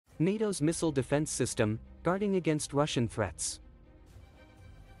NATO's missile defense system, guarding against Russian threats.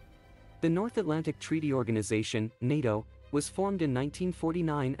 The North Atlantic Treaty Organization, NATO, was formed in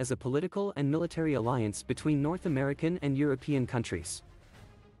 1949 as a political and military alliance between North American and European countries.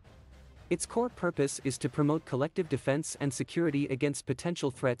 Its core purpose is to promote collective defense and security against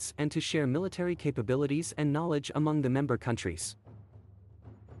potential threats and to share military capabilities and knowledge among the member countries.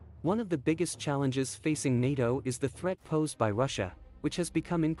 One of the biggest challenges facing NATO is the threat posed by Russia, which has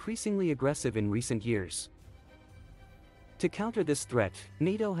become increasingly aggressive in recent years. To counter this threat,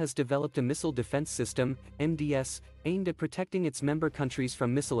 NATO has developed a missile defense system, MDS, aimed at protecting its member countries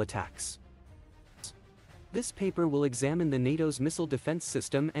from missile attacks. This paper will examine the NATO's missile defense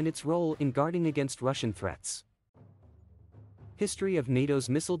system and its role in guarding against Russian threats. History of NATO's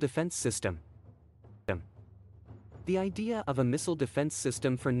missile defense system. The idea of a missile defense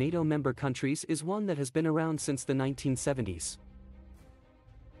system for NATO member countries is one that has been around since the 1970s.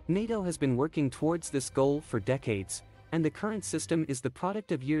 NATO has been working towards this goal for decades, and the current system is the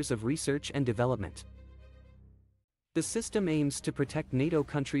product of years of research and development. The system aims to protect NATO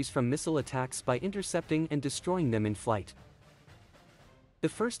countries from missile attacks by intercepting and destroying them in flight. The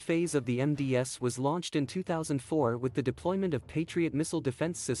first phase of the MDS was launched in 2004 with the deployment of Patriot missile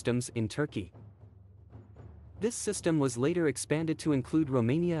defense systems in Turkey. This system was later expanded to include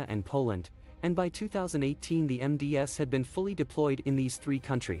Romania and Poland, and by 2018 the MDS had been fully deployed in these three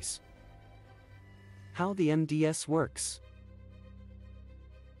countries. How the MDS works.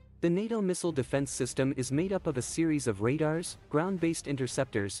 The NATO missile defense system is made up of a series of radars, ground-based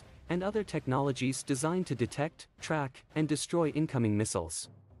interceptors, and other technologies designed to detect, track, and destroy incoming missiles.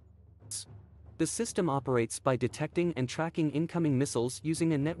 The system operates by detecting and tracking incoming missiles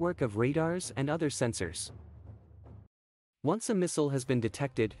using a network of radars and other sensors. Once a missile has been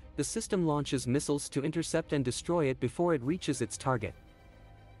detected, the system launches missiles to intercept and destroy it before it reaches its target.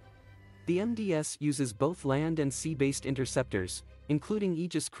 The MDS uses both land and sea-based interceptors, including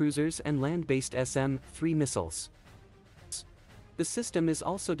Aegis cruisers and land-based SM-3 missiles. The system is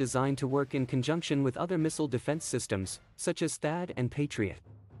also designed to work in conjunction with other missile defense systems, such as THAAD and Patriot.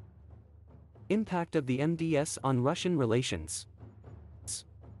 Impact of the MDS on Russian relations.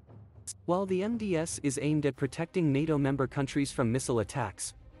 While the MDS is aimed at protecting NATO member countries from missile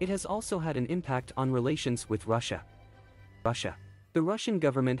attacks, it has also had an impact on relations with Russia. The Russian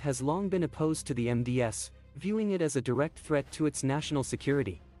government has long been opposed to the MDS, viewing it as a direct threat to its national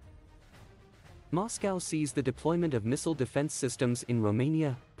security. Moscow sees the deployment of missile defense systems in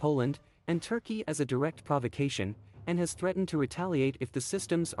Romania, Poland, and Turkey as a direct provocation, and has threatened to retaliate if the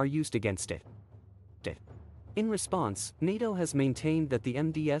systems are used against it. In response, NATO has maintained that the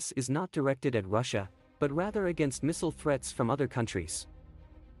MDS is not directed at Russia, but rather against missile threats from other countries.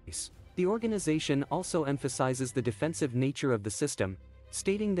 The organization also emphasizes the defensive nature of the system,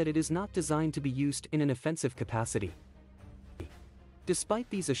 stating that it is not designed to be used in an offensive capacity. Despite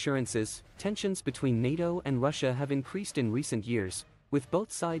these assurances, tensions between NATO and Russia have increased in recent years, with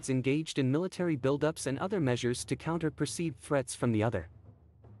both sides engaged in military buildups and other measures to counter perceived threats from the other.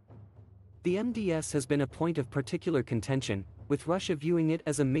 The MDS has been a point of particular contention, with Russia viewing it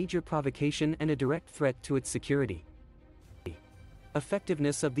as a major provocation and a direct threat to its security.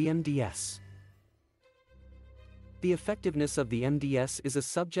 Effectiveness of the MDS. The effectiveness of the MDS is a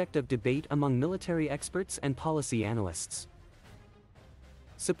subject of debate among military experts and policy analysts.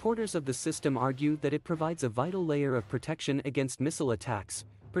 Supporters of the system argue that it provides a vital layer of protection against missile attacks,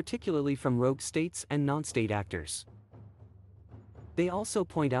 particularly from rogue states and non-state actors. They also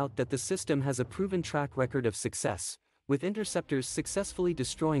point out that the system has a proven track record of success, with interceptors successfully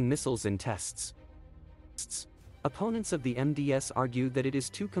destroying missiles in tests. Opponents of the MDS argue that it is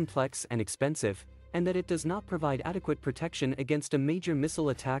too complex and expensive, and that it does not provide adequate protection against a major missile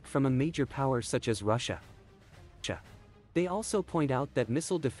attack from a major power such as Russia. They also point out that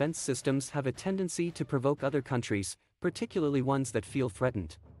missile defense systems have a tendency to provoke other countries, particularly ones that feel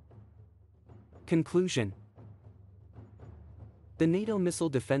threatened. Conclusion. The NATO missile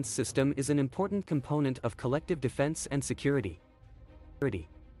defense system is an important component of collective defense and security.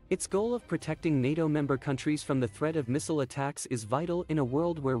 Its goal of protecting NATO member countries from the threat of missile attacks is vital in a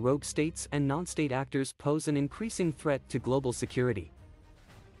world where rogue states and non-state actors pose an increasing threat to global security.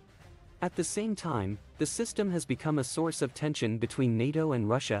 At the same time, the system has become a source of tension between NATO and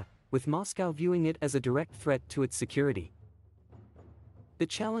Russia, with Moscow viewing it as a direct threat to its security. The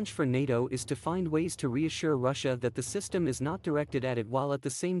challenge for NATO is to find ways to reassure Russia that the system is not directed at it while at the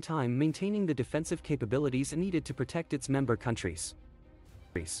same time maintaining the defensive capabilities needed to protect its member countries.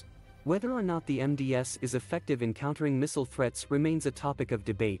 Whether or not the MDS is effective in countering missile threats remains a topic of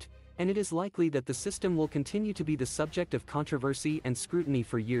debate, and it is likely that the system will continue to be the subject of controversy and scrutiny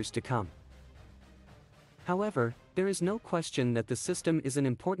for years to come. However, there is no question that the system is an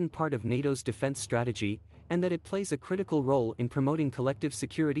important part of NATO's defense strategy, and that it plays a critical role in promoting collective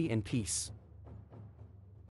security and peace.